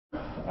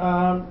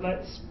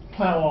let's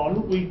plough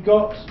on. We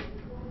got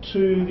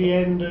to the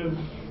end of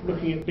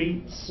looking at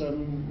beats,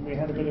 and we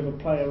had a bit of a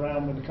play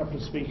around with a couple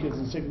of speakers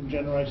and signal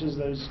generators,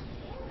 those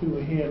who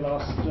were here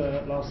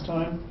last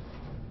time,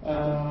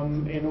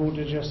 in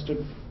order just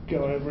to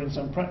go over in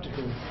some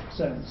practical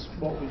sense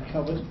what we've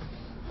covered.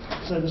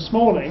 So this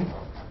morning,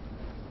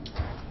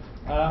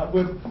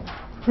 we're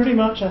pretty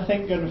much, I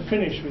think, going to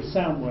finish with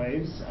sound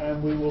waves,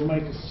 and we will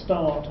make a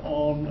start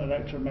on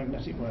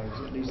electromagnetic waves.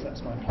 At least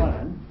that's my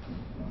plan.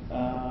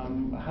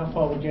 How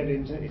far we'll get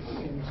into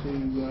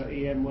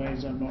EM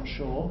waves, I'm not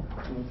sure.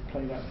 We'll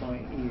play that by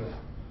ear.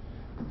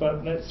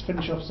 But let's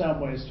finish off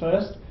sound waves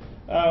first.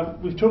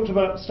 We've talked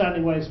about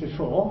standing waves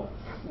before,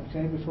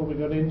 okay, before we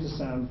got into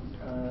sound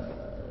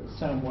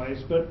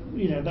waves, but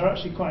you know, they're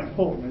actually quite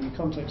important in the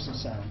context of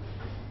sound.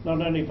 Not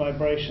only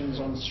vibrations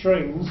on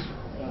strings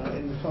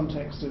in the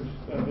context of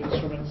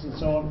instruments and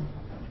so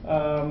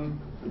on,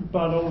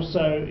 but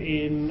also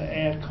in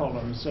air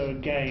columns. So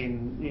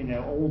again, you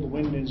know, all the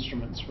wind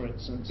instruments, for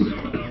instance,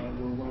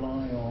 will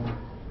rely on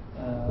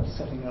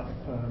setting up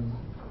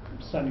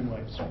standing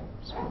waves,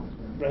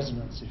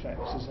 resonance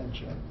effects,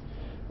 essentially,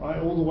 right,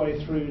 all the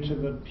way through to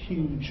the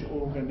huge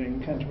organ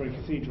in Canterbury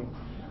Cathedral,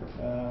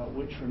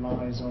 which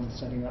relies on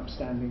setting up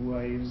standing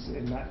waves,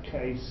 in that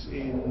case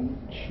in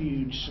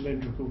huge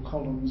cylindrical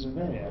columns of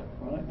air,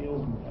 right, the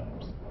organ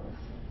pipes.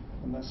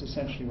 And that's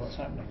essentially what's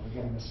happening. We're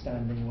getting a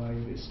standing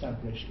wave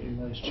established in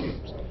those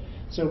tubes.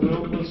 So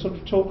we'll sort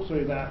of talk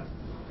through that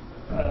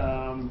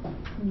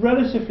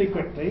relatively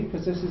quickly,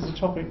 because this is a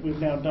topic we've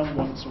now done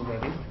once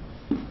already.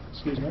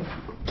 Excuse me.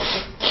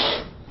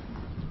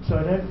 So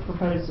I don't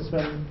propose to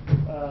spend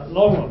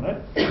long on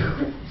it.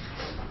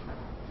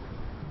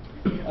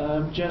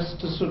 Just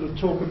to sort of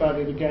talk about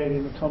it again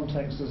in the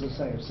context, as I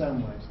say, of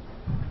sound waves.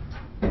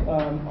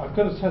 I've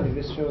got to tell you,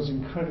 this feels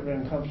incredibly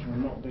uncomfortable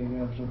not being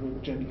able to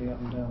walk gently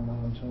up and down while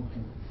I'm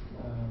talking.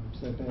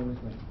 So bear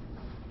with me.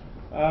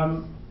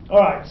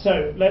 Alright,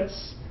 so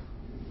let's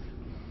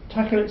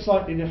tackle it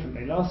slightly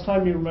differently. Last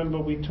time, you remember,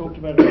 we talked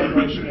about a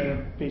vibration in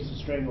a piece of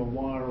string or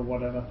wire or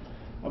whatever,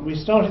 and we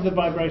started the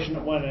vibration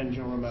at one end,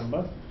 you'll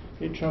remember.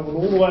 It travelled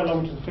all the way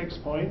along to the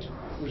fixed point,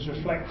 was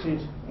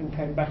reflected and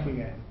came back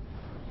again.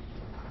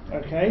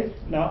 Okay,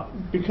 now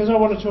because I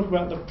want to talk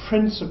about the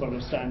principle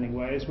of standing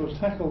waves, we'll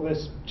tackle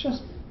this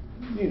just,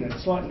 you know,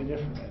 slightly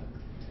differently.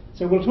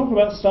 So we'll talk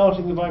about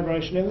starting the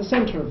vibration in the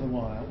centre of the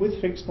wire with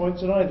fixed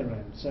points at either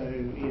end. So,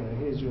 you know,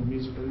 here's your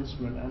musical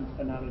instrument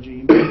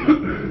analogy. All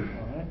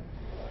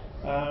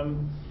right.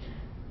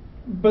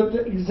 But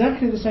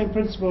exactly the same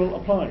principle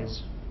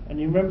applies.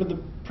 And you remember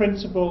the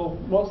principle,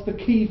 what's the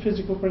key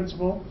physical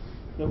principle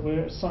that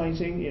we're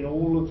citing in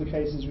all of the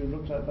cases we've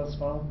looked at thus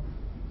far?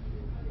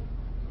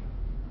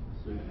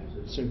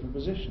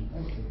 Superposition,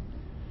 thank you.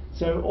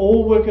 So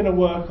all we're going to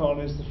work on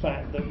is the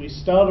fact that we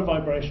start a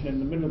vibration in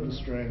the middle of the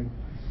string.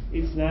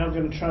 It's now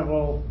going to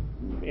travel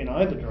in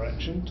either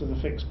direction to the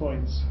fixed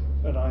points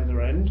at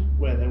either end,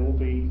 where there will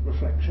be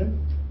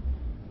reflection.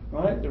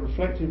 Right? The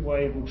reflected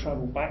wave will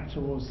travel back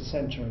towards the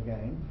centre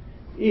again.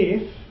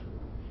 If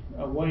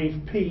a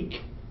wave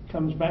peak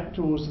comes back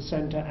towards the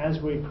centre as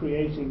we're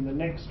creating the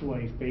next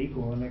wave peak,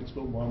 or the next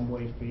but one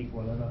wave peak,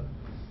 whatever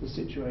the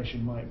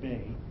situation might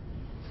be,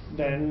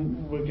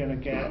 then we're going to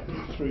get,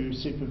 through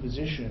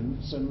superposition,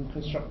 some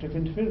constructive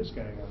interference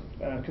going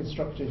on.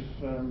 Constructive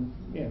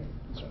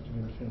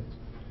interference.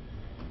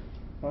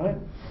 Right?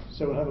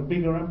 So we'll have a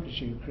bigger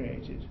amplitude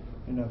created,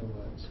 in other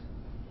words.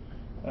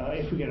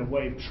 If we get a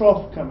wave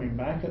trough coming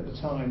back at the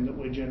time that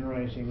we're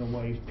generating a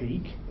wave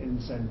peak in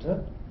the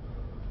centre,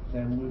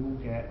 then we will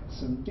get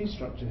some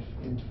destructive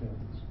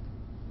interference.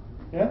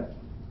 Yeah?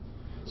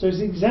 So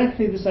it's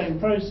exactly the same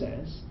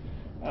process.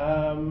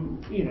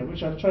 You know,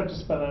 which I've tried to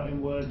spell out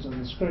in words on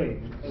the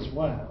screen as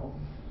well.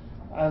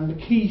 And the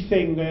key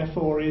thing,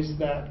 therefore, is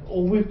that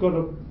all we've got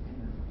to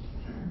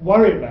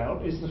worry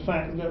about is the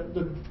fact that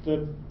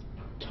the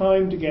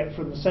time to get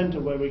from the centre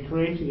where we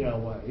created our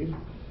wave,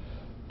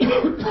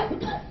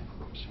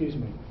 excuse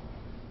me,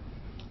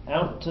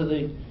 out to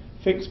the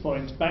fixed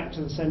points, back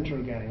to the centre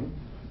again,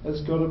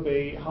 has got to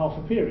be half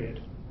a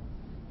period,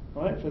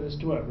 right, for this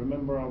to work.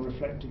 Remember, our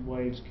reflected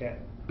waves get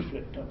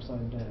flipped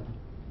upside down.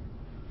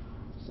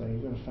 So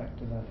you've got to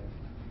factor that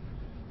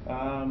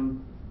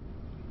in.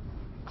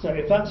 So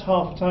if that's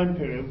half a time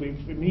period,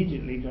 we've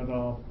immediately got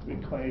our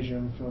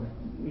equation for,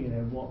 you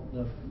know, what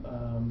the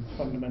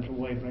fundamental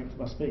wavelength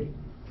must be.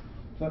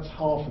 If that's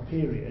half a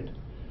period,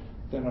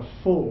 then a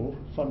full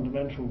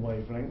fundamental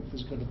wavelength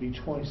has got to be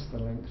twice the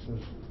length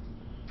of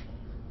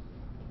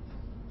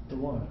the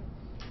wire.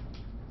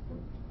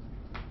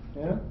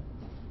 Yeah?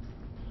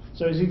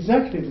 So it's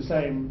exactly the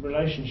same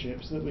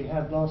relationships that we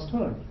had last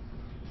time.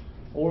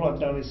 All I've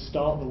done is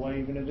start the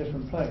wave in a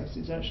different place.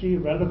 It's actually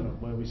irrelevant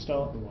where we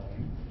start the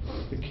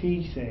wave. The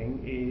key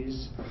thing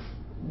is,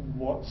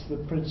 what's the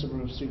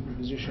principle of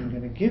superposition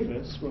going to give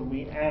us when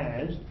we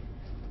add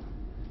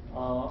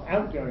our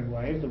outgoing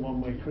wave, the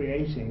one we're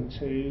creating,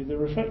 to the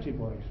reflected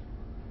wave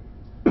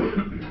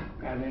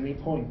at any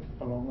point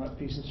along that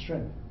piece of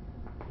string.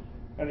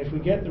 And if we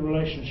get the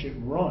relationship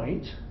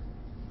right,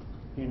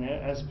 you know,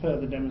 as per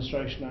the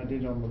demonstration I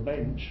did on the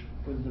bench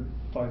with the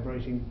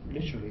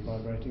literally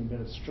vibrating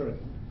bit of string,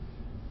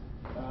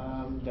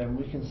 then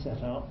we can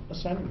set up a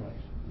standing wave.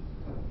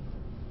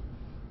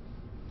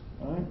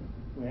 Right?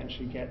 We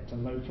actually get to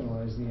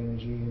localize the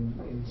energy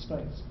in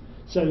space.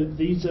 So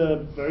these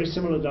are very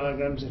similar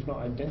diagrams, if not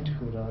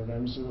identical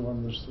diagrams, to the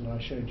ones that I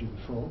showed you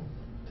before.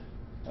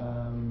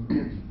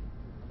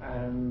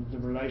 And the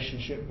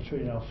relationship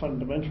between our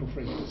fundamental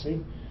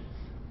frequency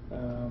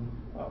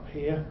up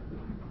here,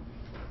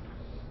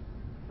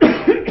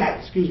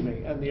 excuse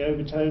me, and the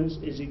overtones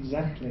is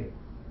exactly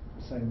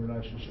the same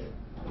relationship,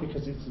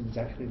 because it's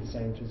exactly the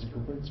same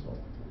physical principle.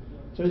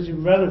 So it's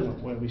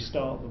irrelevant where we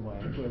start the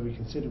wave, where we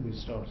consider we've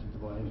started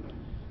the wave.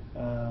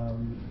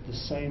 The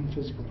same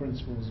physical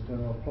principles are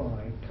going to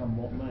apply come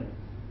what may.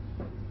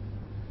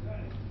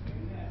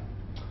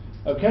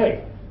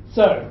 Okay,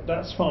 so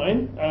that's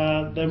fine.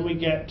 Then we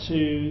get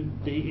to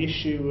the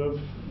issue of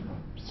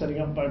setting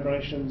up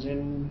vibrations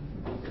in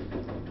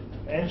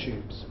air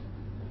tubes.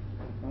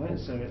 Right,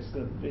 so it's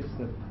the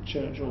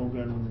church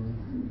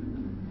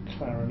organ,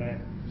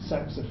 clarinet,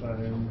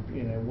 saxophone,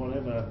 you know,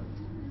 whatever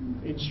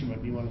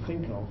instrument you want to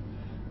think of.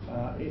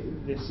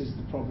 This is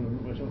the problem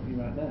that we're talking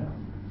about now.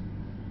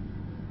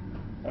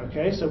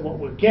 Okay, so what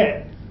we'll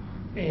get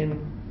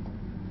in,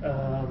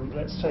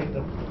 let's take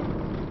the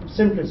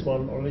simplest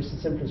one, or at least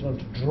the simplest one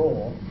to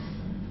draw,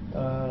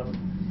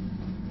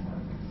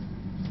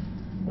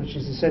 which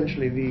is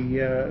essentially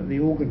the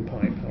organ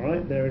pipe. All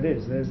right, there it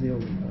is. There's the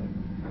organ pipe.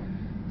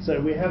 So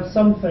we have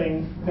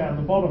something down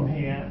the bottom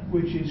here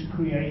which is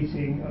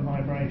creating a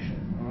vibration.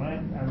 All right,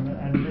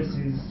 and this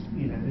is,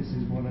 you know, this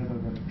is whatever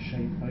the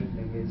shape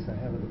opening is they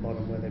have at the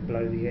bottom where they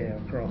blow the air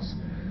across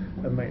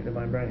and make the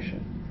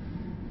vibration.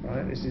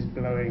 Right, this is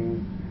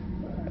blowing.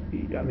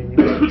 I mean,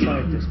 you're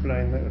outside this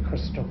blowing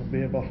across the top of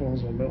beer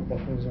bottles or milk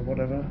bottles or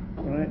whatever,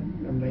 right,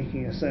 and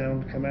making a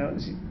sound come out.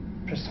 This is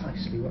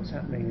precisely what's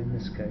happening in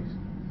this case.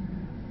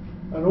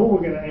 And all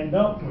we're going to end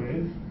up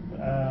with,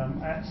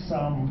 at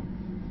some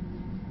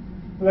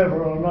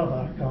level or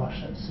another, gosh,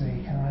 let's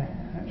see, can I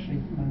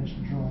actually manage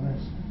to draw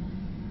this,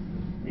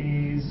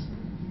 is,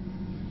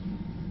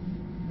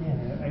 you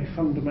know, a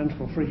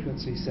fundamental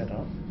frequency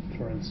setup,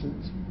 for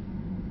instance,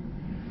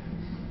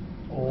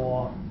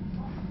 or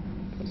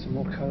put some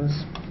more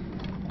colours.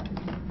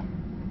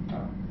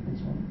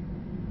 This one.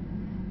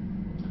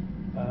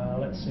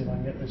 Let's see if I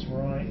can get this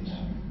right.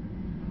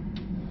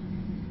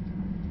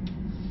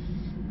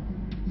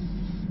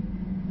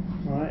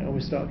 Right, or we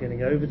start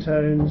getting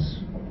overtones.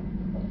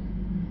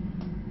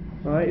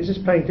 Right, it's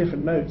just playing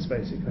different notes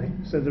basically.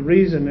 So the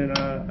reason in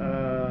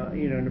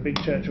in a big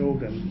church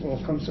organ or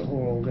concert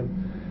hall organ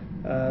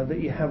that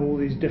you have all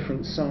these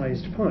different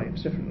sized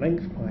pipes, different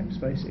length pipes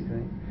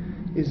basically,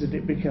 is that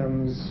it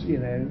becomes, you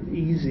know,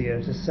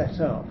 easier to set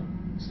up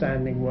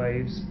standing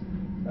waves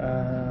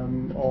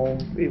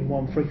of in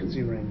one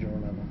frequency range or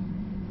another.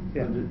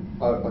 Yeah.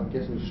 I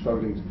guess I'm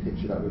struggling to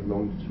picture that with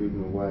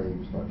longitudinal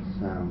waves like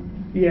sound.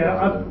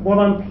 Yeah, what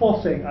I'm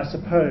plotting, I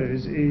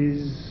suppose,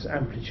 is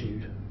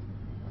amplitude.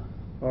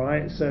 All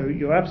right, so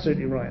you're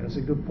absolutely right. That's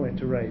a good point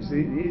to raise.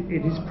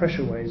 It is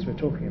pressure waves we're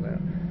talking about.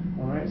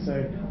 All right,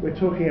 so we're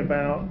talking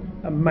about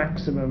a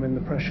maximum in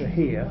the pressure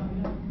here,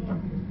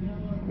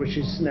 which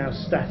is now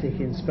static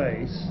in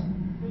space.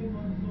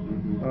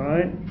 All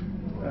right,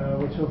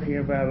 we're talking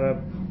about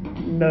a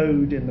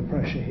node in the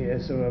pressure here,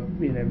 so a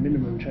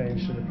minimum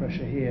change to the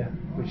pressure here,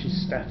 which is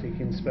static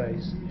in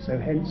space. So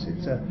hence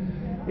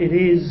it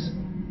is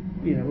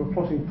we're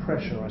plotting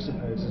pressure, I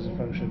suppose, as a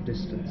function of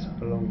distance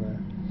along there.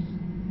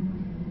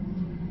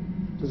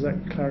 Does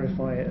that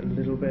clarify it a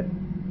little bit?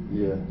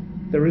 Yeah.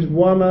 There is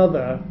one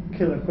other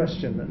killer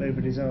question that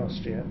nobody's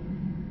asked yet.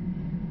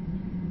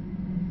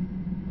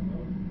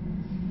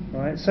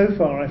 Right, so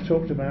far I've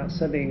talked about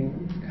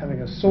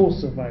having a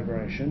source of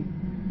vibration,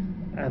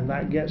 and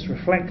that gets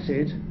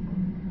reflected,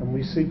 and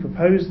we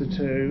superpose the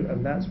two,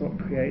 and that's what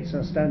creates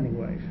our standing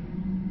wave.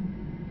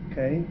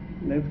 Okay?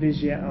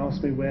 Nobody's yet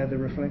asked me where the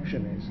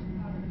reflection is.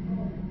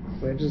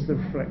 Where does the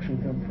reflection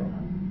come from?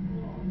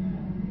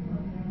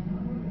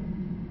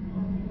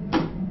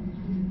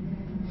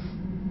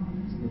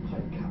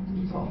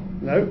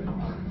 No,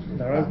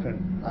 they're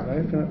open. They're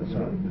open at the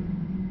top.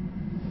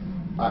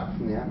 Back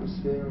from the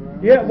atmosphere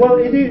around? Yeah, well,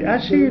 it is.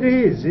 Actually, it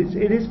is.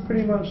 It is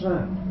pretty much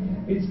that.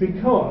 It's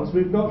because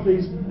we've got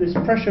this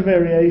pressure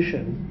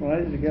variation, right,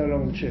 as we go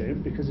along the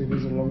tube, because it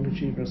is a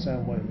longitudinal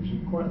sound wave, which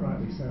is quite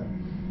rightly so.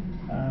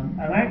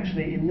 And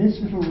actually, in this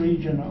little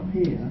region up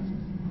here,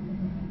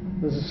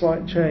 there's a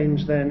slight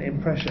change then in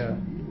pressure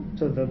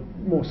to the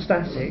more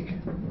static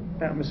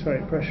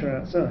atmospheric pressure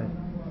outside.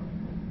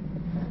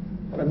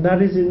 And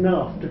that is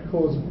enough to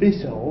cause a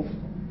bit of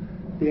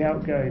the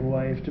outgoing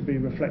wave to be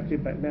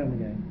reflected back down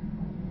again.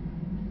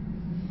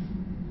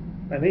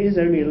 And it is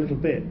only a little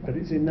bit, but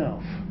it's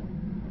enough,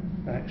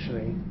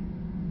 actually,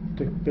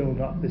 to build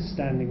up this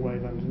standing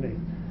wave underneath.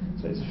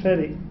 So it's a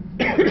fairly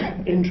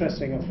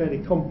interesting and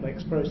fairly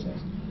complex process,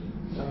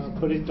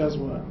 but it does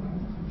work.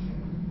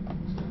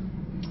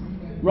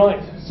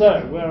 Right,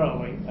 so where are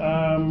we?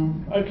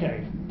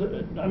 Okay,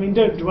 I mean,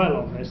 don't dwell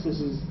on this. This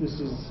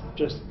is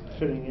just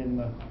filling in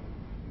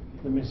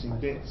the missing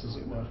bits, as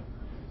it were.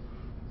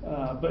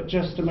 But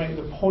just to make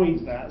the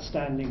point that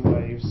standing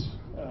waves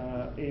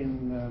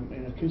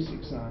in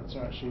acoustic science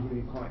are actually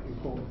really quite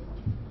important.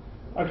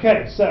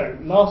 Okay, so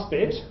last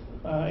bit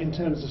in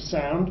terms of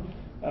sound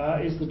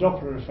is the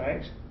Doppler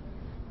effect.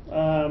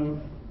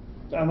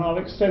 And I'll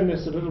extend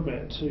this a little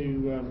bit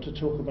to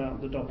talk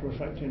about the Doppler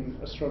effect in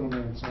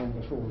astronomy and so on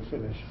before we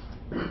finish.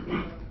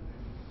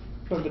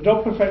 But the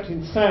Doppler effect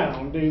in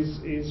sound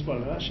is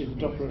well, actually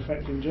the Doppler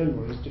effect in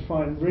general is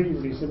defined really,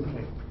 really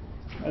simply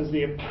as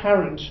the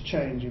apparent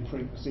change in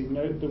frequency.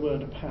 Note the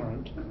word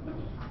apparent.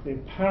 The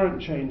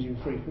apparent change in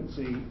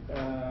frequency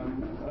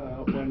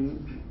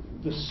when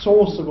the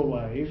source of a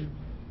wave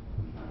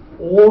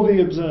or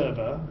the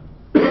observer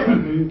are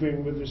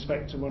moving with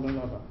respect to one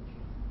another.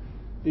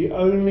 The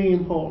only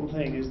important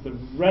thing is the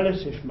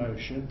relative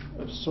motion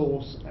of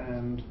source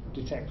and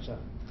detector.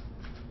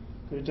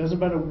 So it doesn't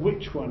matter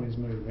which one is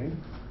moving,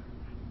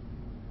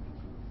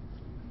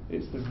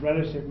 it's the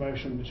relative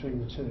motion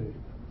between the two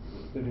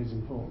that is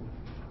important.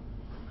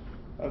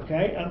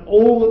 Okay, and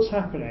all that's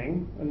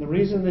happening, and the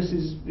reason this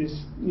is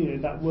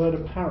that word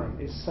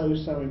apparent is so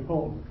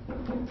important,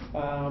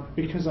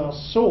 because our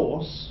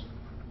source,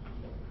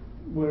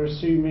 we're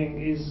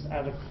assuming, is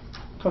at a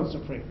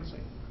constant frequency.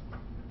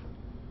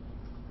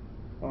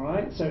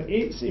 Alright, so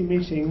it's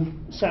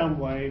emitting sound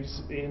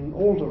waves in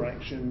all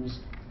directions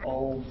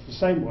of the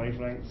same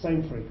wavelength,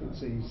 same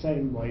frequency,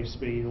 same wave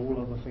speed,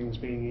 all other things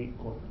being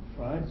equal,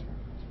 right?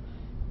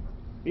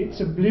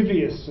 It's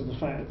oblivious to the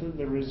fact that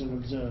there is an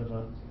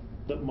observer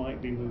that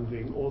might be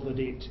moving or that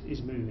it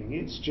is moving.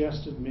 It's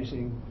just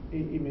emitting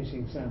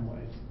sound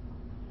waves.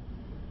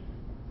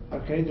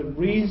 Okay, the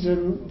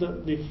reason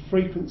that the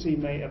frequency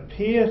may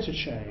appear to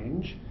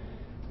change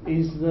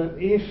is that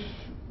if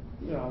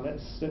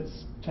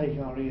let's take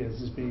our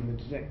ears as being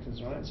the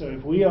detectors, right? So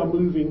if we are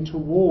moving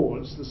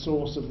towards the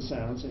source of the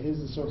sound, so here's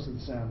the source of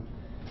the sound,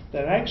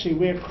 then actually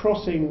we're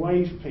crossing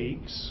wave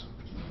peaks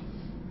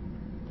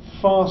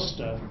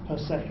faster per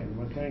second.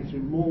 We're going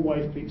through more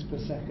wave peaks per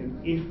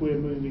second if we're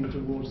moving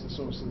towards the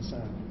source of the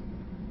sound.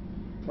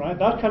 Right?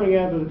 They're coming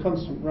out at a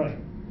constant rate,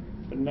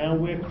 but now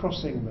we're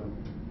crossing them.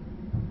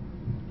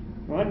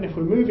 Right? And if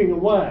we're moving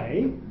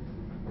away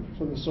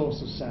from the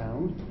source of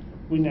sound,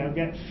 we now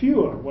get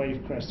fewer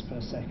wave crests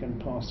per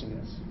second passing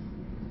us.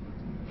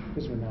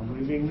 Because we're now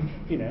moving,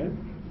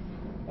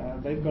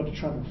 they've got to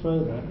travel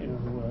further, in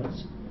other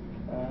words,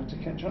 to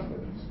catch up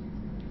with us.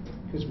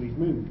 Because we've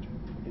moved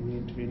in the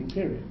intervening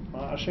period.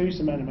 I'll show you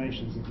some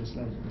animations of this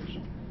later,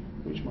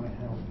 which might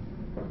help.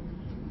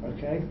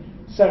 Okay,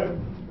 so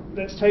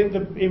let's take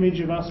the image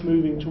of us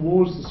moving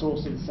towards the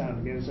source of the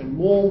sound again. So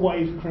more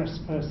wave crests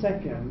per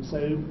second.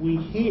 So we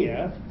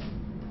hear,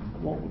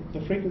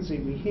 the frequency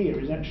we hear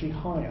is actually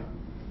higher.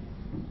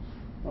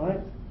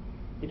 Right?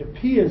 It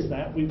appears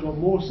that we've got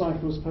more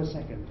cycles per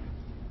second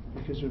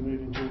because we're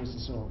moving towards the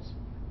source.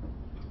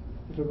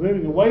 If we're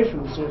moving away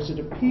from the source, it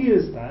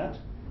appears that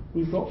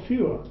we've got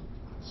fewer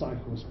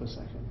cycles per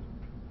second.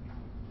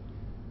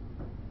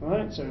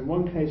 Right? So in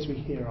one case we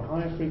hear a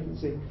higher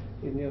frequency,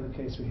 in the other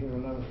case we hear a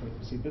lower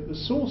frequency, but the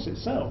source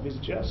itself is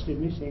just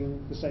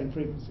emitting the same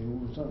frequency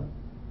all the time.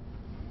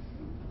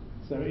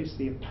 So it's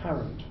the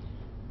apparent.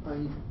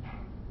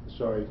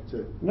 Sorry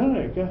to...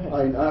 No, go ahead.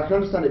 I can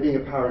understand it being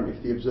apparent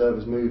if the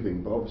observer's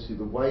moving, but obviously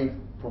the wave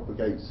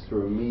propagates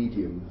through a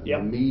medium,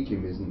 and the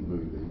medium isn't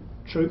moving.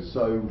 True.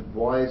 So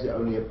why is it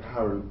only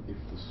apparent if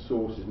the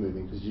source is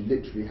moving? Because you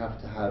literally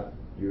have to have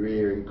your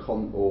ear in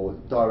or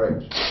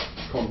direct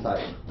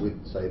contact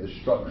with, say, the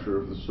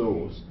structure of the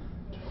source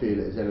to feel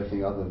it as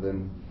anything other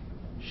than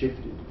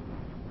shifted.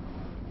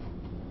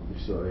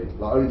 Sorry,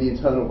 like only the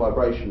internal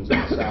vibrations of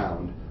the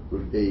sound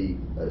would be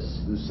the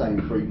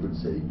same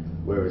frequency,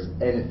 whereas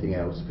anything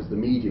else, because the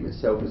medium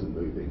itself isn't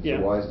moving,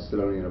 so why is it still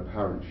only an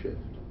apparent shift?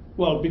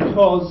 Well,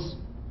 because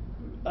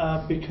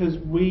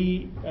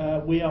we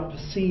are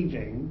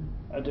perceiving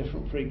a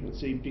different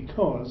frequency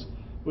because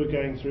we're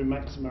going through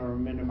maxima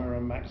and minima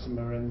and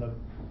maxima in the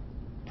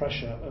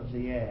pressure of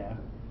the air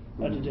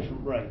at a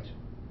different rate.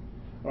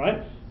 All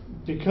right?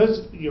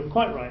 Because you're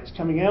quite right, it's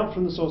coming out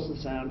from the source of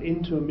the sound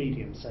into a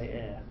medium, say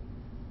air.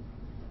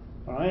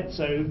 All right?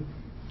 So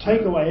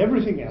take away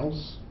everything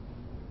else,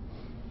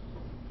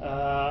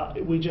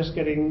 we're just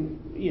getting,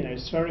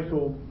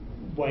 spherical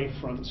wave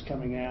fronts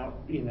coming out,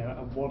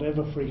 at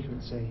whatever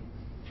frequency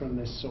from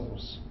this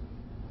source.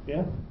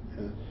 Yeah?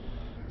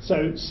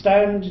 So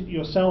stand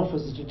yourself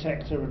as a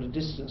detector at a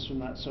distance from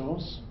that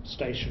source,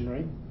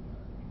 stationary.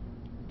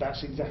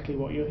 That's exactly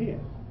what you'll hear.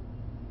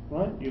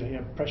 Right? You'll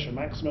hear pressure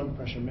maximum,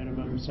 pressure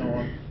minimum, and so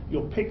on.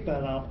 You'll pick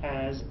that up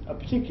as a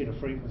particular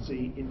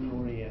frequency in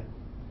your ear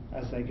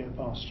as they go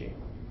past you.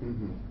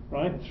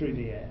 Right? Through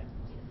the air.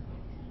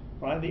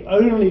 Right? The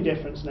only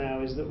difference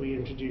now is that we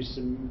introduce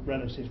some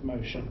relative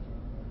motion.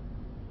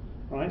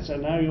 Right? So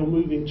now you're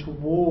moving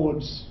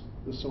towards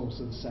the source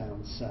of the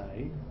sound,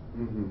 say.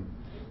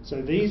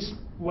 So these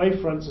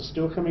wavefronts are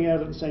still coming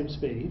out at the same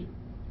speed,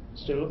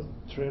 still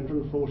at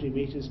 340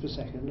 meters per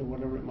second or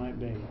whatever it might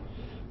be.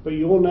 But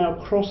you're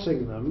now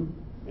crossing them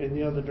in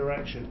the other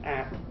direction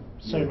at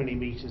so many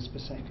meters per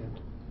second.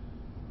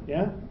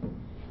 Yeah?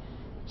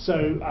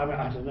 So,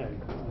 I don't know,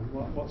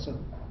 what's a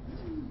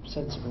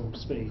sensible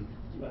speed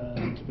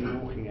to be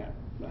walking at?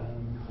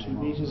 2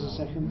 meters a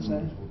second,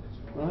 say?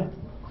 Right?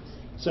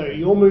 So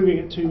you're moving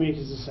at 2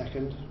 meters a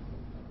second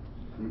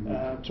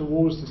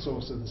towards the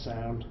source of the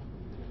sound.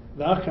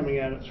 They're coming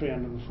out at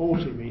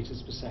 340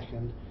 meters per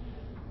second.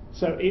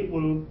 So it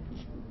will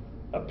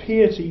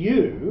appear to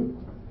you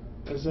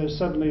as though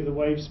suddenly the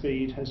wave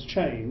speed has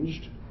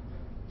changed,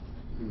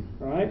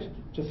 right,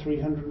 to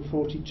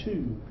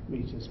 342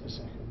 meters per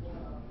second,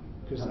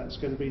 because that's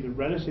going to be the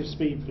relative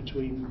speed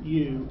between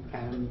you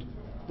and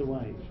the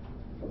wave.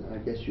 I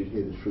guess you'd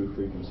hear the true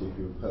frequency if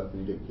you were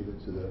perpendicular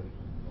to the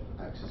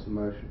axis of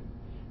motion.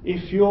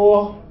 If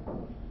you're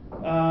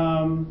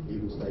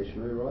even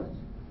stationary, right?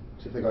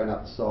 So if they're going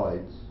up the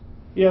sides.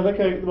 Yeah, they're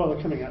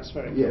coming out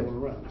spherical Yeah. all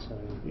around. So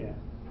yeah.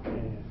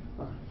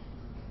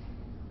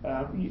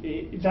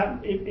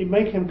 It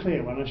may come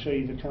clear when I show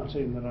you the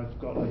cartoon that I've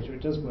got later.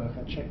 It does work.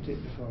 I checked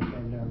it before I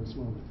came down this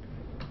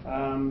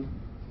morning.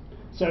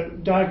 So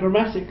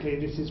diagrammatically,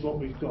 this is what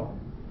we've got,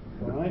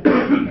 right?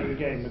 And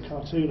again, the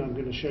cartoon I'm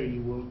going to show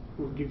you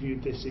will give you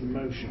this in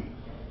motion.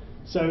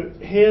 So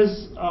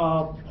here's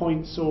our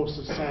point source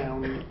of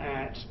sound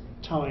at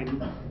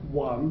time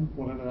 1,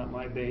 whatever that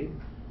might be.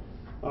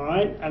 All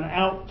right, and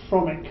out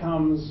from it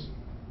comes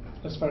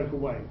a spherical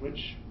wave,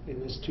 which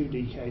in this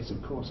 2D case,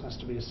 of course, has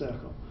to be a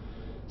circle.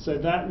 So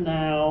that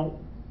now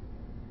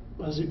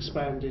has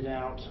expanded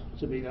out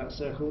to be that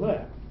circle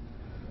there.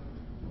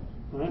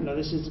 All right, now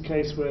this is the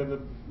case where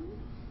the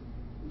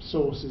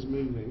source is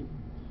moving.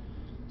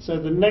 So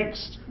the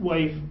next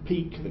wave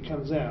peak that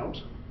comes out,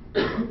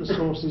 the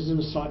source is in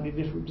a slightly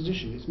different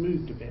position. It's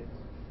moved a bit.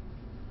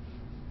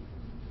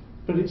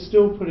 But it's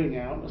still putting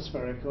out a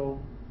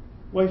spherical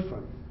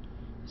wavefront.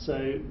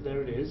 So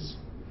there it is,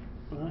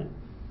 right?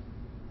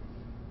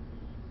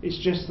 It's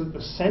just that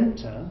the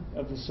centre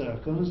of the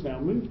circle has now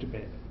moved a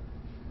bit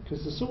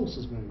because the source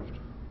has moved.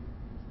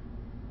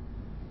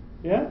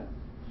 Yeah?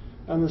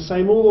 And the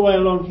same all the way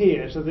along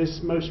here to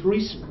this most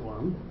recent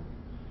one.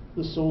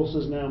 The source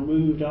has now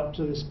moved up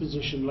to this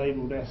position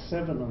labelled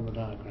S7 on the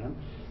diagram.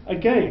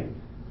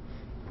 Again,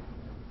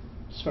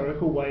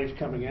 spherical wave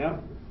coming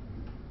out.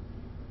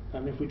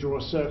 And if we draw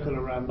a circle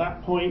around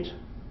that point,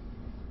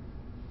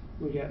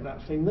 we get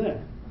that thing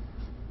there.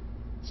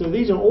 So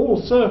these are all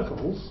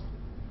circles,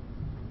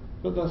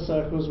 but they're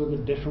circles with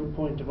a different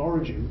point of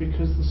origin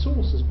because the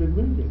source has been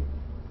moving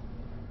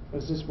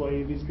as this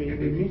wave is being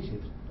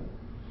emitted.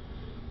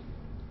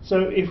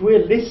 So if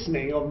we're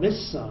listening on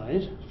this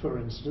side, for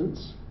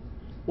instance,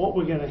 what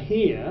we're going to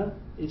hear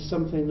is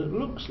something that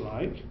looks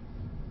like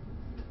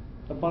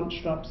a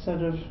bunched up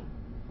set of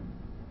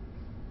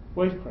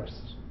wave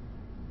crests.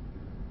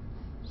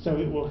 So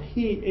it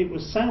will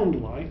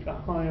sound like a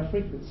higher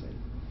frequency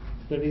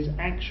that is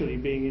actually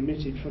being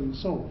emitted from the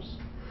source.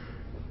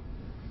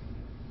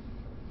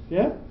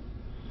 Yeah?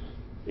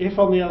 If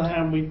on the other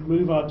hand we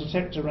move our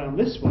detector around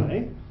this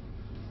way,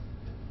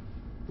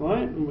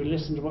 right, and we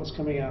listen to what's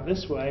coming out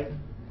this way,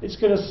 it's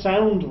going to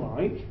sound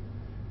like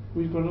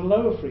we've got a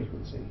lower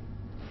frequency.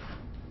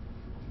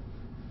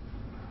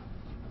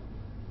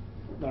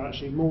 They're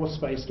actually more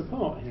spaced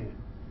apart here.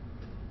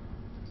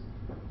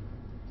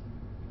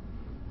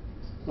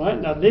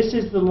 Right, now this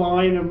is the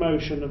line of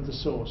motion of the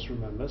source,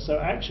 remember. So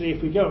actually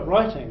if we go at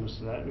right angles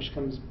to that, which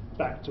comes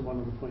back to one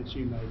of the points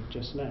you made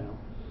just now,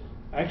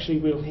 actually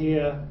we'll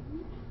hear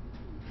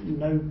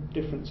no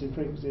difference in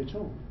frequency at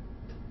all.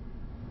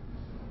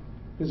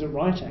 Because at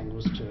right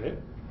angles to it,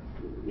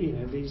 you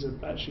know, these are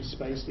actually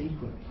spaced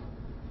equally.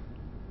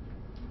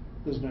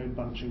 There's no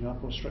bunching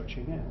up or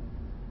stretching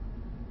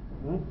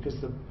out. Right? Because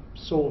the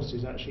source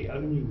is actually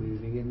only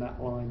moving in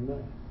that line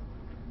there.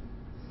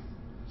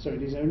 So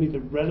it is only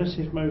the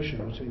relative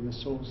motion between the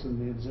source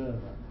and the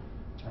observer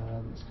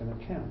that's going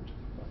to count.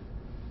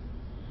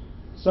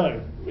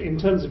 So, in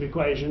terms of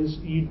equations,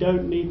 you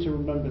don't need to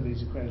remember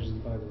these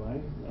equations, by the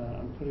way.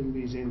 I'm putting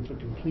these in for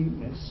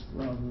completeness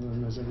rather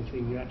than as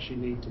anything you actually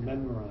need to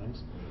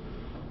memorise.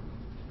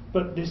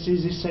 But this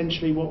is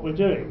essentially what we're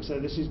doing. So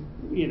this is,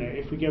 you know,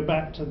 if we go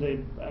back to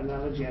the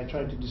analogy I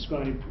tried to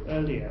describe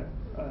earlier,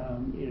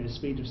 you know,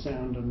 speed of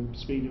sound and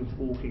speed of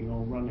walking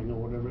or running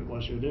or whatever it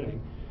was you're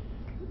doing.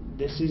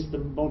 This is the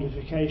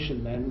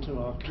modification then to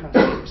our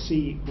classic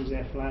C equals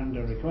F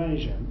lambda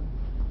equation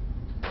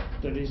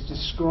that is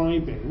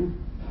describing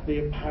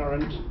the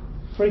apparent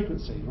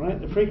frequency, right?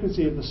 The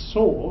frequency of the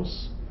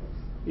source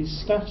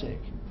is static.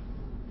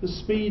 The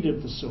speed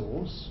of the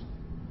source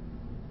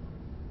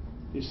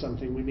is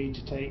something we need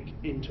to take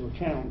into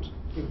account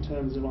in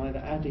terms of either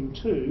adding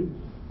to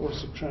or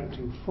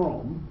subtracting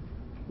from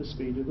the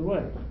speed of the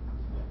wave.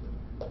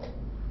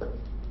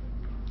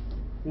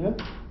 Yeah?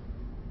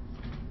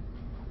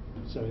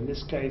 So in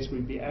this case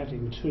we'd be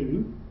adding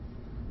to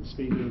the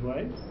speed of the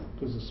wave,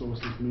 because the source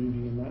is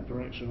moving in that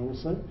direction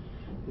also.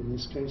 In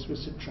this case, we're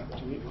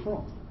subtracting it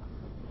from.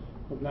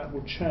 And that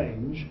will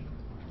change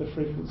the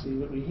frequency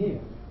that we hear.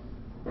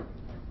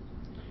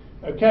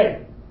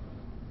 Okay.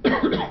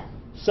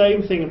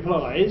 Same thing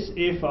applies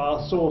if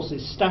our source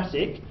is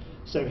static.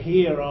 So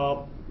here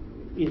our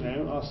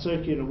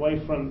circular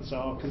wavefronts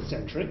are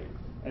concentric,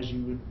 as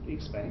you would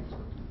expect.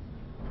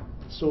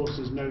 The source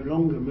is no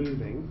longer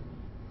moving,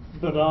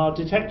 but our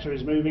detector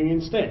is moving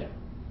instead.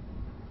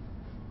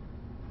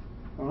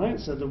 Alright,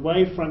 so the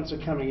wavefronts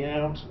are coming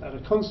out at a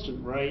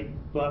constant rate,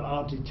 but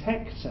our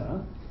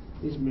detector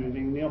is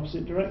moving in the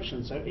opposite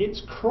direction. So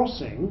it's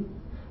crossing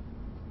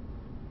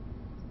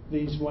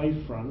these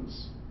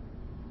wavefronts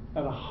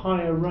at a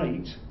higher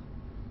rate.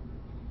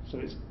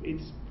 So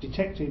it's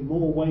detecting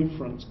more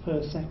wavefronts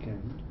per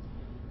second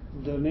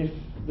than if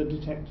the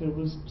detector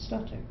was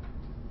static.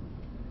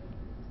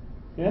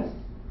 Yeah?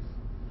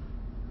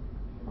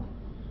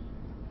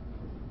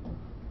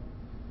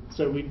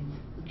 So we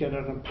get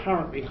an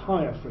apparently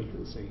higher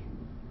frequency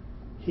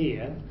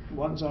here.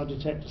 Once our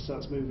detector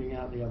starts moving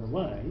out the other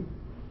way,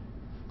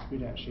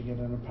 we'd actually get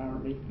an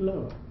apparently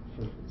lower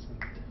frequency.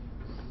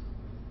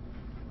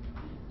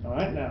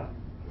 Alright, now,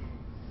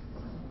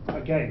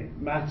 again,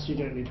 maths you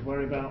don't need to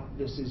worry about.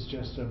 This is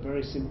just a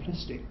very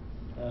simplistic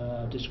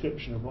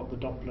description of what the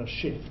Doppler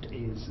shift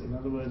is. In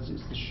other words,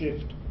 it's the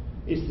shift,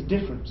 it's the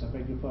difference, I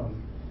beg your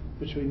pardon,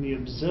 between the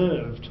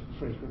observed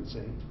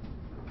frequency,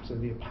 so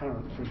the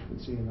apparent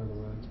frequency in other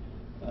words,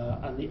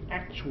 and the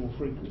actual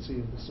frequency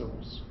of the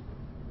source.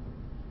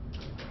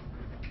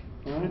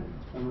 Alright?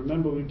 And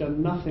remember, we've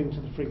done nothing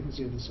to the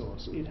frequency of the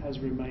source. It has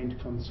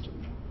remained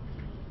constant.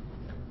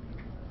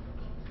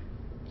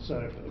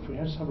 So, if we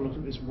just have a look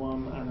at this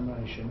one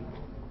animation,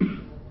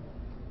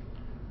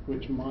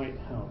 which might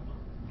help.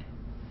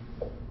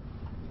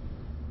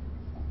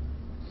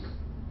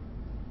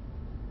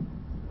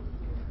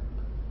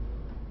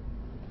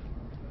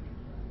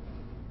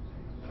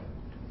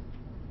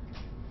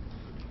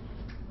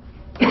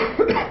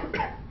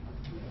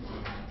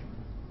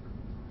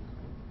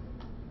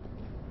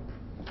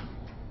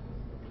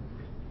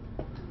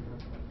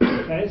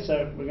 Okay,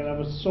 so we're going to have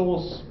a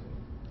source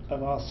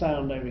of our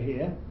sound over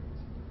here,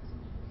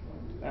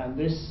 and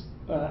this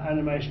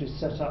animation is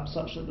set up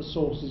such that the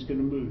source is going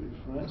to move,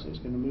 right? So it's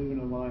going to move in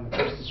a line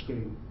across the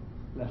screen,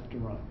 left to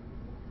right.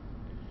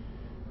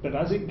 But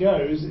as it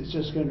goes, it's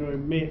just going to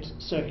emit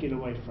circular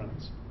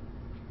wavefronts.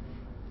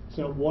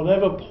 So at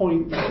whatever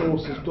point the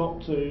source has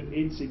got to,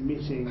 it's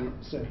emitting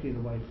circular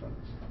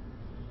wavefronts.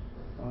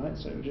 Alright,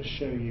 so it'll just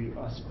show you,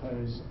 I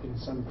suppose, in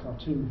some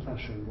cartoon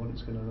fashion, what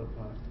it's going to look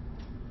like.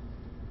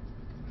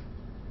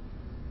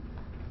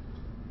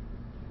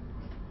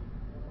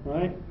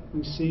 Right,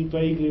 you see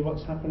vaguely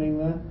what's happening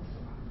there?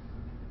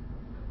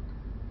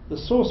 The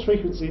source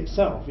frequency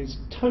itself is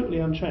totally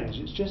unchanged.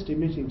 It's just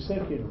emitting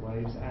circular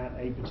waves at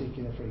a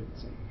particular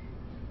frequency.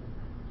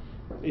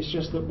 It's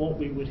just that what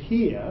we would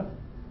hear,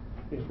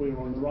 if we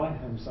were on the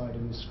right-hand side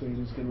of the screen,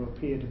 is going to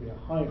appear to be a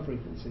higher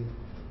frequency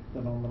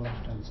than on the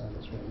left-hand side of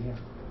the screen. Yeah.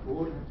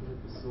 What would happen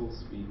if the source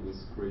speed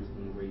was greater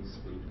than the wave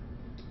speed?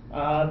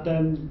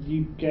 Then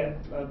you get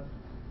a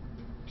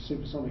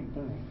supersonic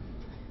bang.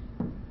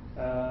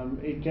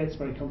 It gets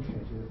very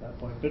complicated at that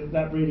point, but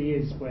that really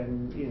is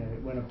when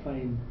when a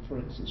plane, for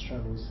instance,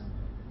 travels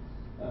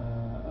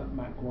at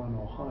Mach 1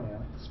 or higher,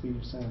 speed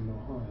of sound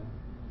or higher,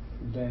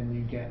 then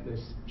you get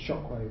this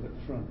shock wave at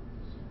the front.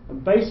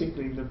 And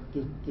basically,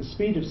 the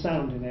speed of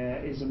sound in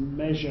air is a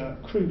measure,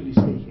 crudely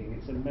speaking,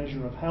 it's a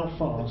measure of how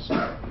fast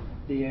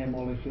the air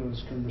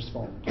molecules can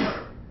respond.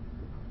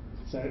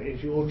 So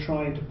if you're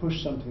trying to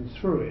push something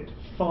through it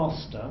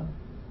faster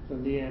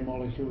than the air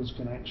molecules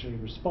can actually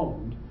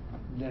respond,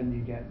 then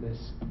you get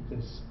this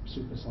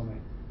supersonic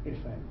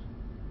effect.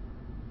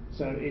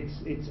 So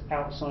it's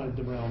outside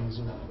the realms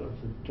of the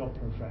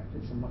Doppler effect.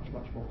 It's a much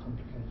more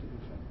complicated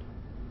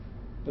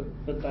effect.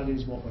 But that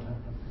is what would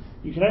happen.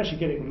 You can actually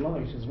get it with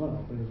light as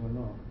well, believe it or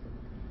not.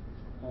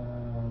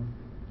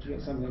 You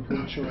get something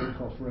called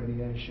Cherenkov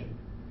radiation,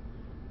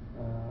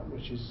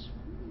 which is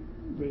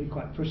really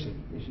quite pretty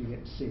if you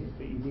get to see it,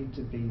 but you need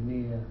to be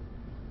near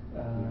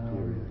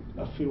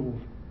a fuel.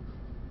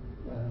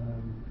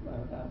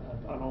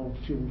 An old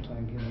fuel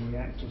tank in a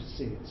reactor to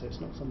see it, so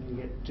it's not something you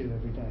get to do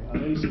every day.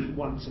 I've only seen it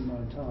once in my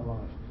entire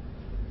life,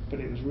 but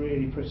it was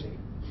really pretty.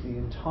 The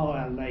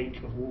entire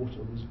lake of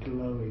water was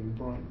glowing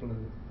bright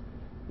blue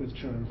with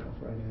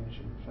Cherenkov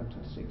radiation.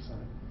 Fantastic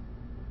sight.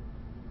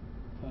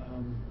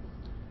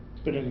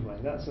 But anyway,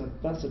 that's a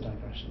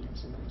digression.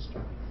 That's another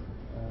story.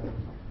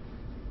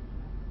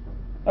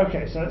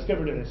 Okay, so let's get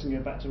rid of this and go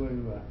back to where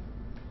we were.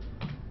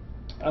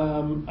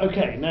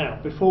 Okay, now,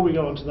 before we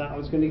go on to that, I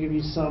was going to give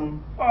you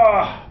some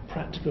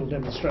practical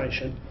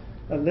demonstration.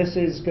 And this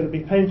is going to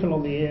be painful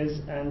on the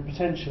ears and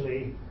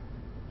potentially,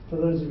 for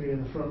those of you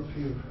in the front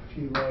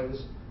few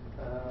rows,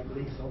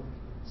 lethal.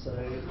 So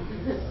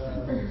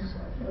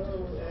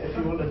if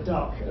you want to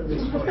duck at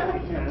this point,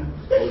 you can.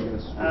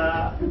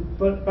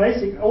 But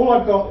basically, all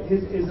I've got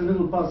is a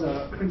little buzzer,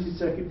 a printed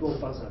circuit board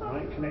buzzer,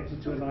 right,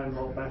 connected to a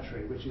 9-volt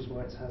battery, which is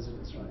why it's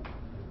hazardous, right?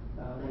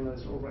 One of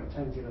those little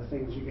rectangular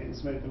things you get in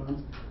smoke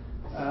alarms.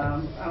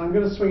 And I'm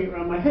going to swing it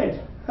around my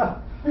head.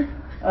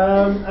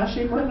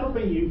 Actually, it might not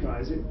be you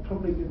guys. It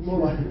probably be more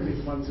likely to be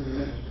the ones in the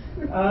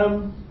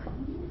middle.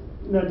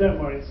 No, don't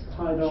worry. It's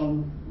tied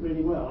on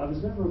really well. I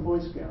was never a Boy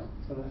Scout,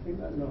 but I think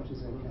that knot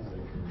is okay.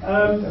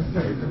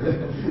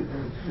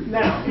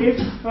 Now,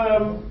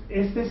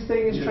 if this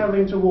thing is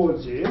travelling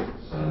towards you,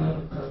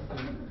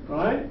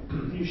 right,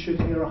 you should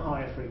hear a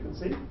higher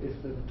frequency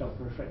if the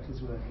Doppler effect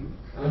is working.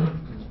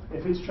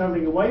 If it's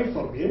travelling away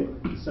from you,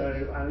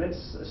 and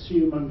let's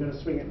assume I'm going to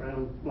swing it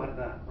round like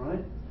that,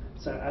 right?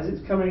 So as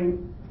it's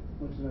coming,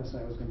 what did I say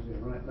I was going to do?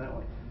 Right, that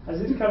way.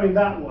 As it's coming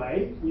that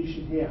way, you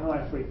should hear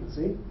higher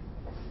frequency.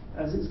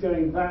 As it's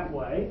going that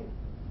way,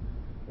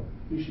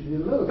 you should hear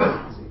lower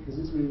frequency because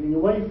it's moving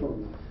away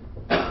from you.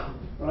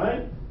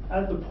 Right?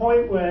 At the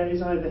point where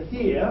it's either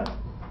here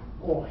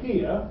or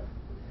here,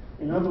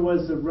 in other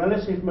words, the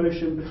relative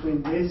motion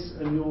between this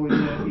and your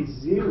ear is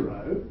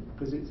 0,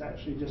 because it's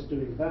actually just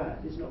doing that,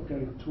 it's not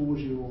going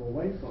towards you or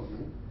away from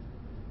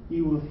you,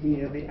 you will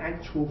hear the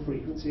actual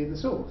frequency of the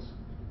source.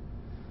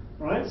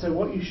 Right? So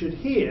what you should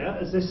hear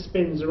as this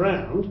spins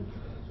around,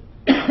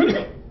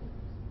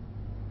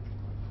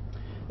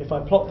 if I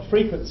plot the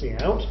frequency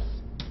out,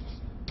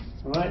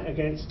 right,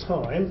 against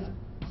time,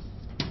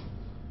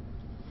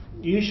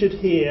 you should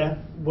hear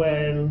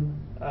when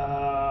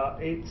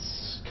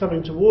it's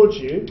coming towards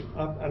you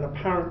an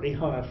apparently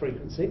higher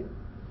frequency,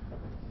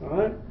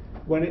 right?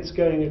 When it's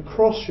going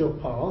across your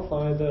path,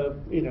 either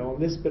on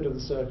this bit of the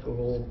circle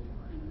or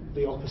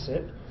the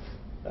opposite,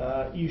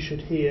 you should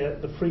hear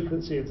the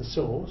frequency of the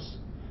source.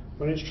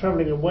 When it's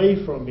travelling away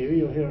from you,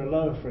 you'll hear a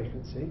lower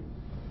frequency,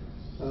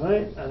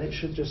 right? And it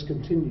should just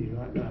continue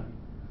like that,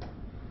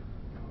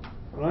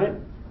 right?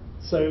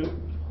 So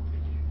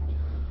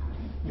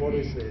what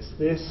is this?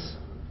 This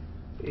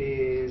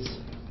is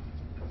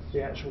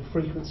the actual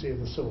frequency of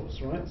the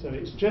source, right? So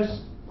it's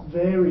just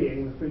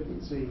varying the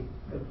frequency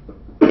of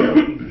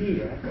what you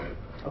hear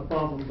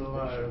above and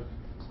below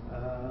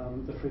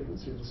the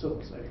frequency of the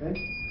source, okay?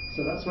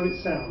 So that's what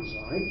it sounds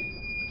like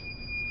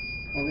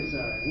on its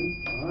own,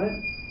 right?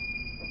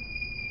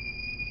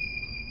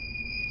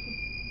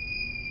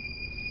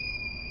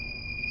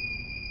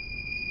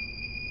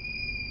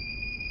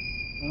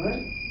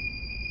 Alright?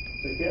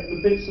 So get the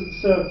bits of the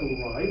circle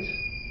right.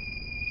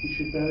 You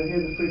should be able to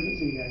hear the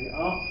frequency going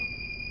up,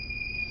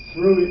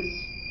 through its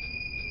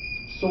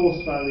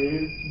source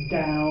value,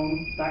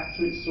 down, back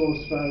to its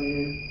source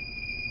value,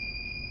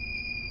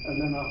 and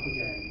then up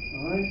again.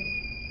 Alright?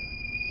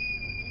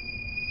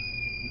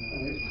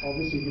 And it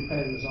obviously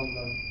depends on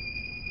the...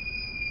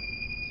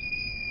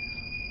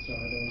 So I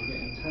don't want to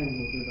get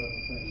entangled with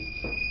other things.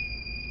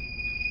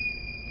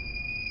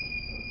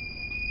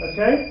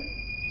 Okay?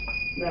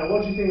 Now,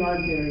 what do you think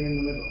I'm hearing in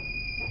the middle?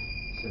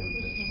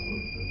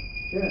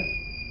 Yeah,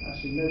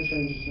 actually no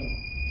change at all.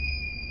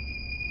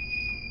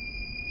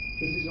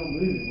 Because it's not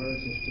moving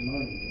relative to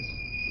my ears.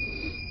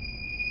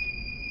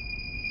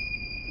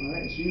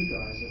 Alright, it's you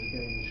guys that are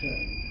getting the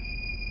change.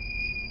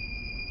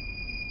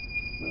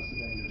 That's the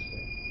dangerous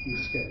bit. You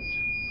escaped.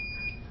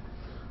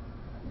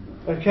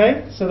 Okay,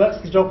 so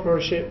that's the Doppler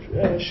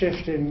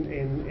shift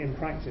in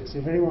practice.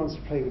 If anyone wants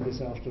to play with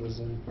this afterwards,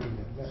 then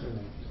let me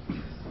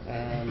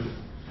know.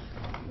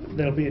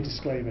 There'll be a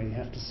disclaimer you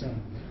have to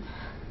sign.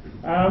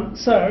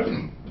 So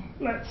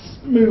let's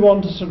move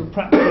on to sort of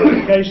practical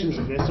applications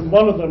of this. And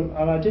one of them,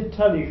 and I did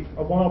tell you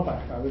a while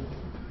back I would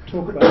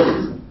talk about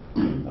this,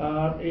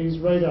 is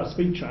radar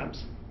speed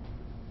traps.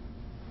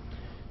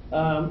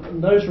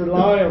 And those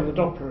rely on the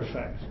Doppler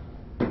effect.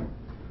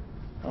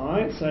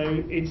 Alright, so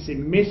it's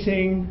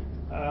emitting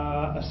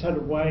a set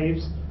of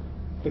waves.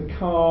 The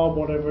car,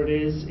 whatever it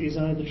is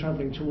either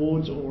travelling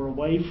towards or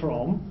away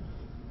from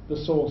the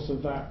source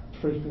of that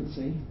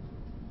frequency.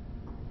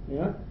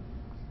 Yeah?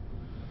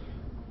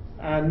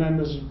 And then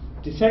there's a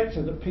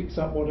detector that picks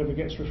up whatever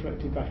gets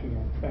reflected back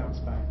again, bounce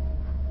back.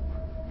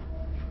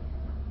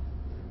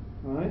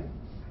 Right?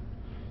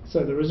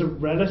 So there is a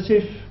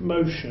relative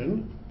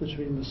motion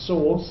between the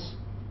source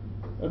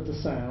of the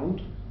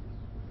sound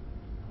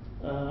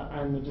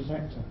and the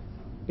detector,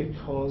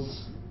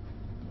 because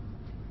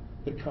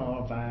the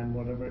car, van,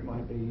 whatever it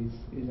might be,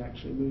 is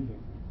actually moving.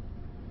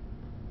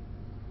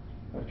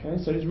 Okay,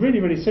 so it's really,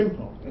 really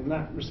simple in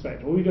that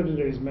respect. All we've got to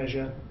do is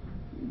measure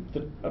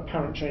the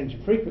apparent change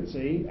in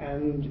frequency,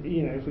 and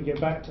if we get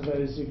back to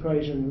those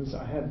equations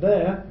I had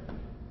there,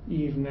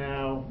 you've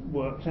now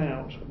worked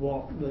out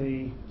what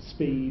the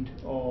speed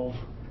of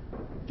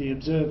the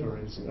observer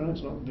is. Right?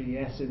 It's not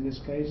Vs in this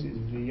case, it's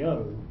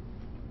VO.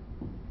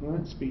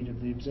 Right? Speed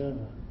of the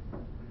observer.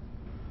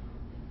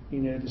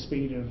 The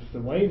speed of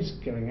the waves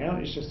going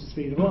out is just the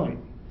speed of light.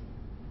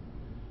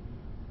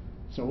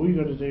 So all you've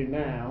got to do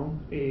now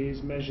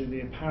is measure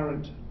the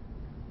apparent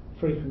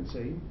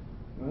frequency,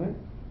 right?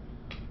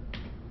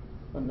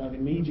 and that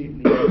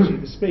immediately gives you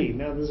the speed.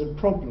 Now there's a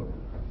problem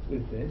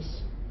with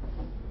this,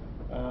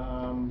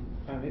 and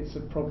it's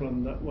a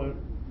problem that won't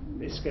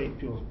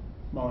escape your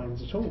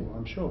minds at all,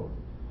 I'm sure.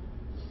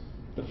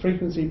 The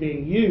frequency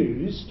being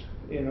used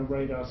in a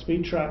radar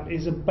speed trap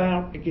is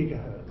about a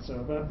gigahertz, so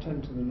about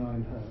 10 to the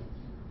 9 hertz.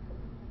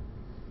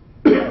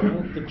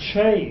 The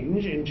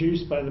change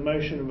induced by the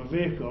motion of a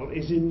vehicle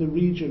is in the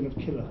region of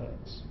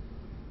kilohertz.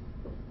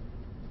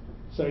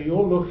 So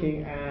you're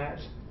looking at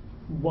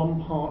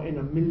 1 part in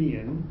a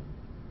million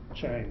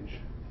change.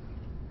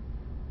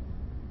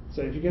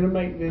 So if you're going to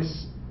make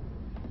this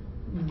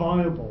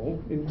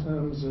viable in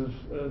terms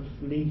of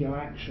legal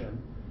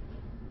action,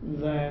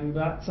 then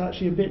that's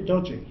actually a bit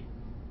dodgy.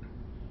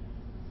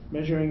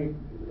 Measuring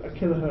a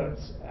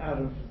kilohertz out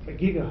of a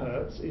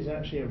gigahertz is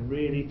actually a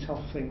really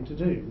tough thing to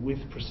do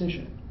with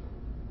precision.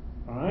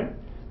 Alright?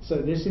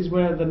 So this is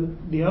where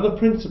the other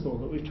principle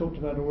that we've talked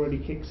about already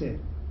kicks in.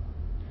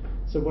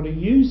 So what it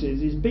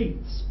uses is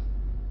beats.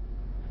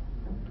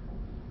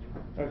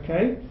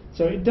 Okay?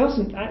 So it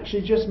doesn't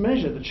actually just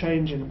measure the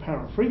change in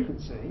apparent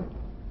frequency.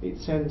 It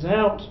sends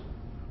out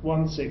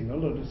one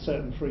signal at a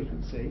certain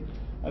frequency,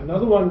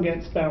 another one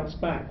gets bounced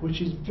back,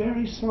 which is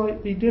very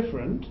slightly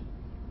different.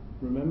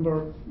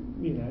 Remember,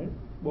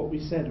 what we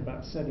said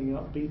about setting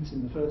up beats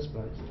in the first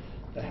place.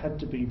 They had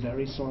to be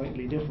very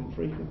slightly different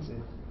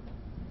frequencies.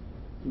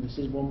 And this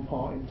is 1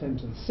 part in 10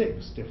 to the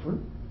 6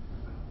 different.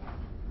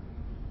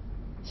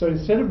 So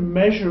instead of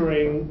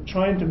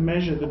trying to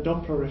measure the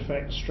Doppler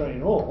effect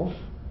straight off,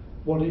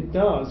 what it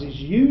does is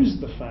use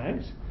the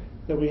fact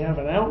that we have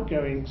an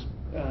outgoing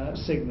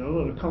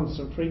signal at a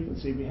constant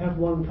frequency. We have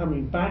one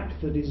coming back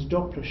that is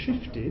Doppler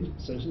shifted,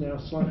 so it's now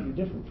a slightly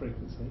different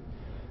frequency,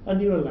 and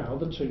you allow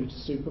the two to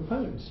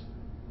superpose.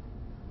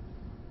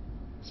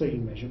 So you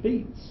measure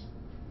beats.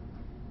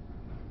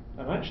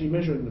 And actually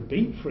measuring the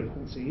beat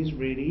frequency is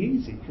really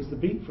easy, because the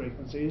beat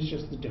frequency is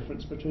just the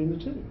difference between the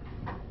two.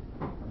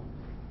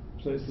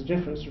 So it's the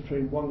difference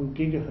between 1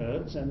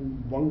 gigahertz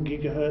and 1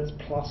 gigahertz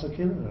plus a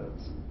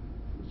kilohertz.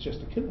 It's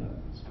just a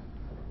kilohertz.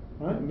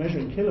 Right? And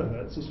measuring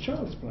kilohertz is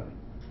child's play.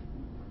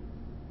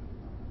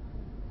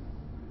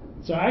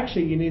 So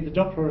actually you need the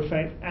Doppler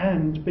effect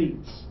and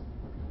beats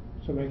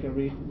to make a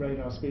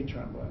radar speed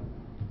trap work.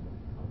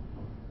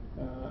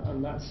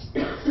 And that's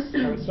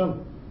how it's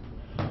done.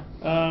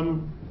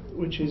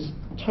 Which is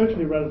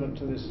totally relevant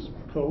to this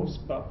course,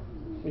 but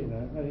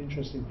an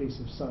interesting piece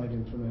of side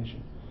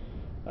information.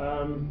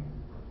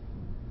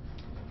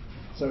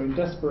 So in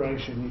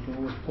desperation, you can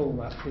always pull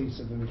that piece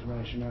of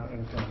information out in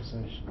a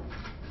conversation.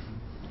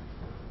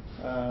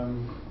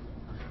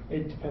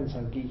 It depends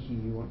how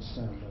geeky you want to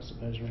sound, I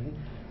suppose, really.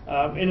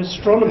 In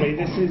astronomy,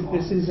 this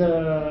is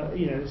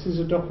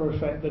a Doppler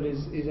effect that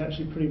is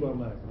actually pretty well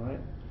known, right?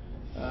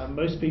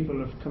 Most people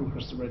have come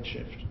across the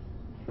redshift,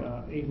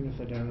 even if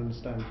they don't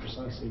understand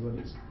precisely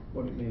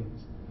what it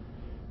means.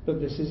 But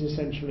this is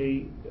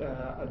essentially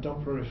a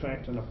Doppler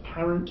effect, an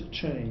apparent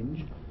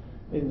change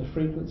in the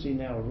frequency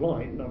now of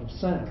light, not of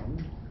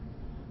sound,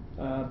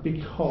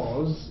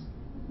 because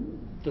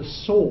the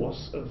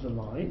source of the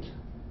light,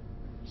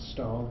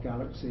 star,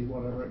 galaxy,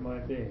 whatever it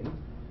might be,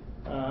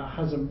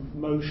 has a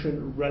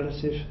motion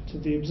relative to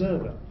the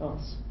observer,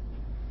 us,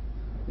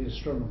 the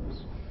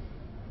astronomers.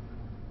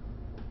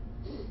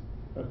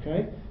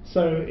 Okay?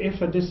 So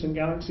if a distant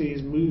galaxy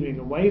is moving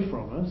away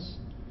from us,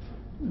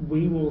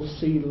 we will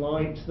see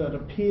light that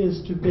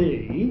appears to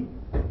be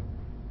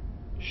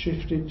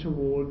shifted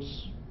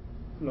towards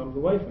longer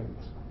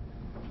wavelengths,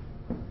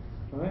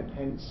 right?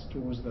 Hence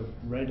towards the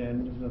red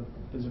end of the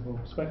visible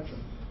spectrum,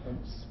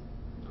 hence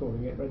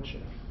calling it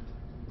redshift.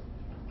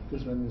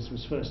 Because when this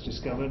was first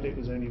discovered, it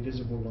was only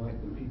visible light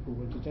that people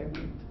were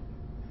detecting.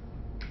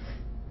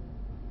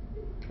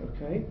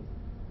 Okay?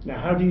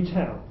 Now how do you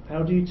tell?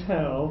 How do you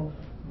tell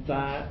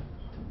that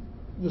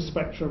the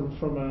spectrum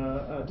from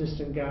a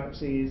distant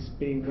galaxy is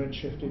being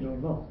redshifted or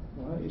not?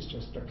 Right? It's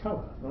just a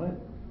colour, right?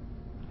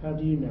 How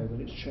do you know that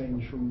it's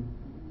changed from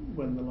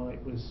when the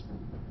light was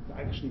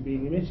actually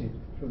being emitted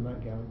from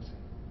that galaxy?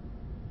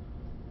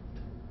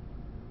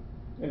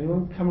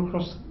 Anyone come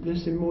across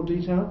this in more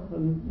detail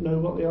and know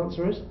what the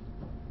answer is?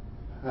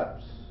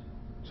 Perhaps,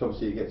 so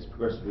obviously it gets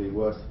progressively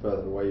worse the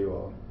further away you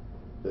are,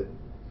 that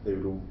they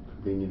would all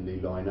conveniently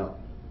line up.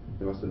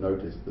 They must have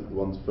noticed that the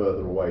ones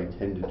further away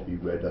tended to be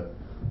redder,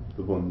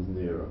 the ones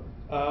nearer.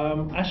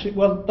 Actually,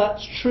 well,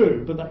 that's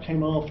true, but that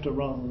came after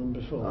rather than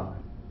before.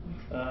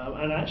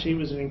 And actually it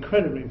was an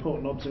incredibly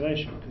important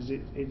observation,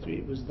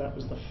 because that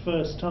was the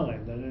first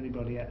time that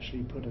anybody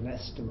actually put an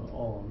estimate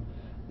on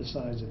the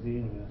size of the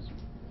universe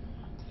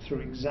through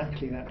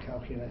exactly that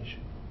calculation.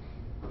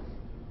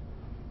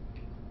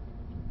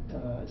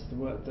 It's the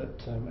work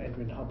that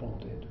Edwin Hubble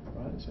did,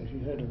 right? So if you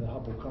heard of the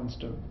Hubble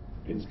constant,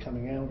 it's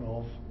coming out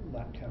of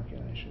that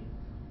calculation.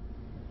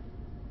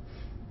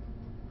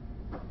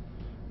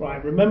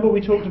 Right, remember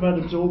we talked about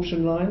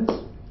absorption lines?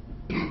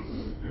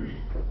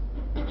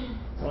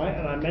 Right,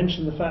 and I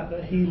mentioned the fact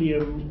that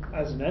helium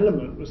as an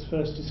element was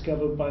first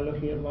discovered by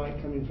looking at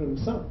light coming from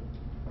the sun.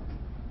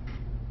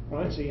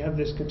 Right, so you have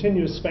this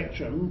continuous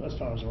spectrum as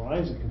far as our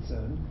eyes are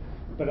concerned,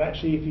 but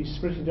actually if you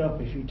split it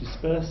up, if you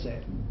disperse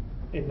it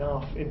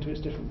enough into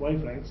its different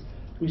wavelengths,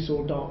 we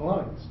saw dark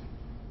lines.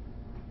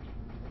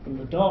 And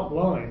the dark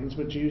lines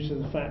were due to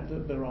the fact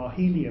that there are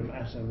helium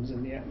atoms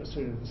in the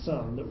atmosphere of the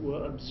Sun that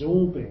were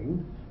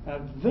absorbing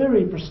at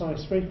very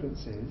precise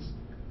frequencies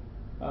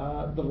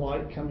the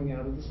light coming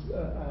out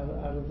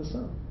of the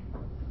Sun.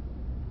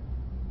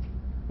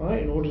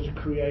 Right, in order to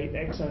create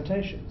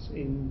excitations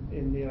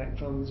in the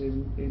electrons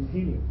in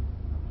helium.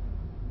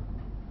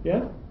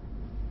 Yeah?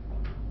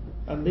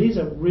 And these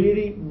are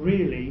really,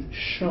 really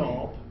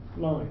sharp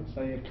lines.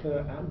 They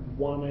occur at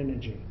one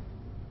energy.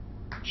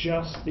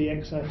 Just the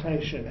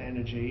excitation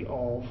energy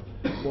of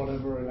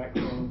whatever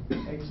electron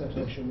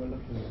excitation we're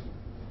looking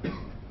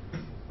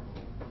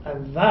at.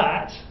 And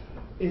that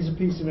is a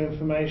piece of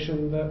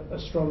information that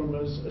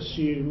astronomers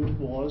assumed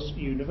was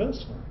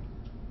universal.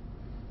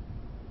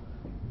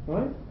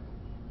 Right?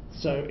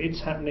 So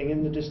it's happening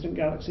in the distant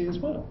galaxy as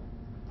well.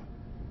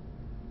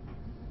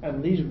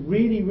 And these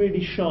really,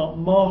 really sharp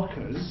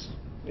markers,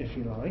 if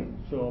you like,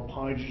 for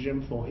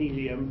hydrogen, for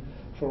helium,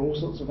 for all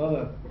sorts of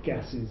other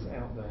gases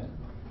out there,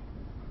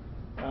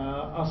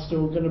 are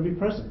still going to be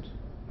present.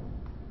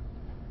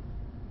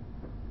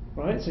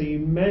 Right? So you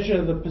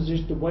measure the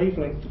position, the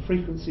wavelength, the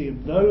frequency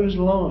of those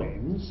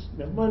lines,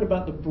 never mind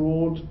about the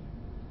broad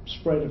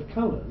spread of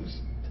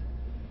colours,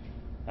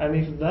 and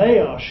if they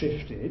are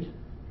shifted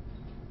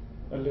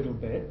a little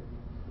bit,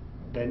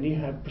 then you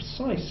have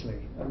precisely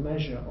a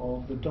measure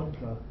of the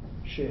Doppler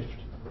shift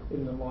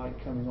in the light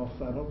coming off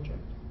that object.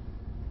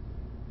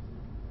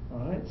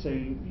 Alright, so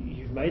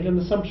you've made an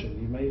assumption.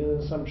 You've made an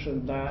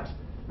assumption that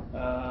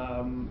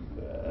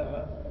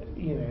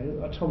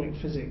atomic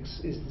physics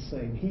is the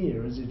same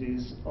here as it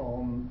is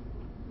on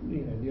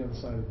the other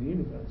side of the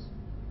universe.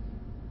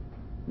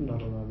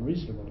 Not an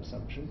unreasonable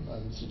assumption, I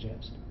would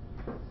suggest.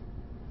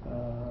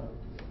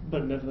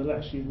 But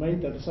nevertheless, you've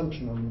made that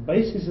assumption. On the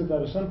basis of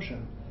that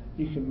assumption,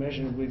 you can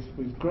measure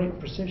with great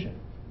precision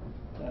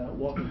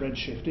what the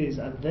redshift is,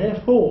 and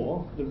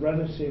therefore the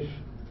relative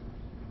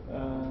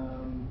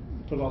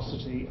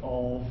velocity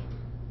of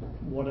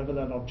whatever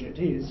that object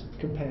is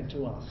compared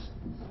to us.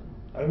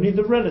 Only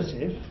the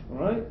relative,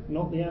 right?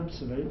 Not the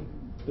absolute,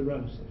 the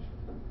relative.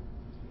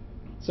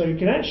 So you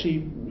can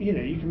actually,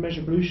 you can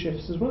measure blue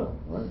shifts as well,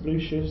 right? Blue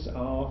shifts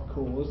are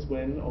caused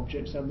when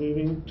objects are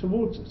moving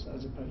towards us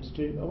as opposed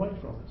to away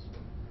from us.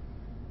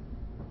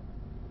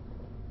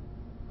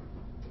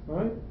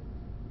 Right?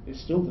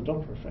 It's still the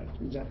Doppler effect,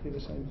 exactly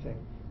the same thing.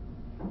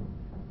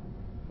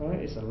 Right?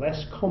 It's a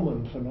less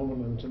common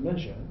phenomenon to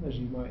measure, as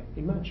you might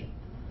imagine.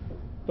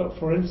 But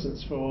for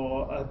instance,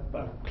 for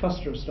a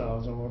cluster of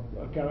stars or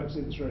a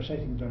galaxy that's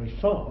rotating very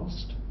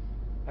fast,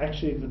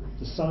 actually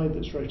the side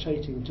that's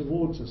rotating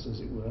towards us, as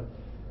it were,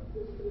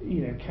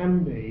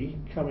 can be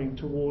coming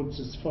towards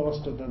us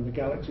faster than the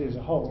galaxy as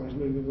a whole is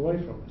moving away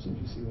from us, if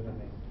you see what I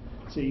mean.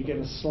 So you get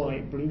a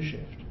slight blue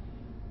shift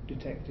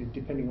detected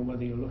depending on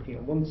whether you're looking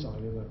at one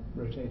side of the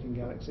rotating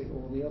galaxy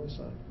or the other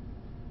side.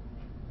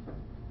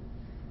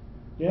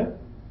 Yeah?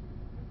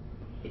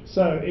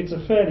 So it's a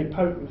fairly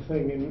potent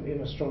thing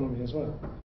in astronomy as well.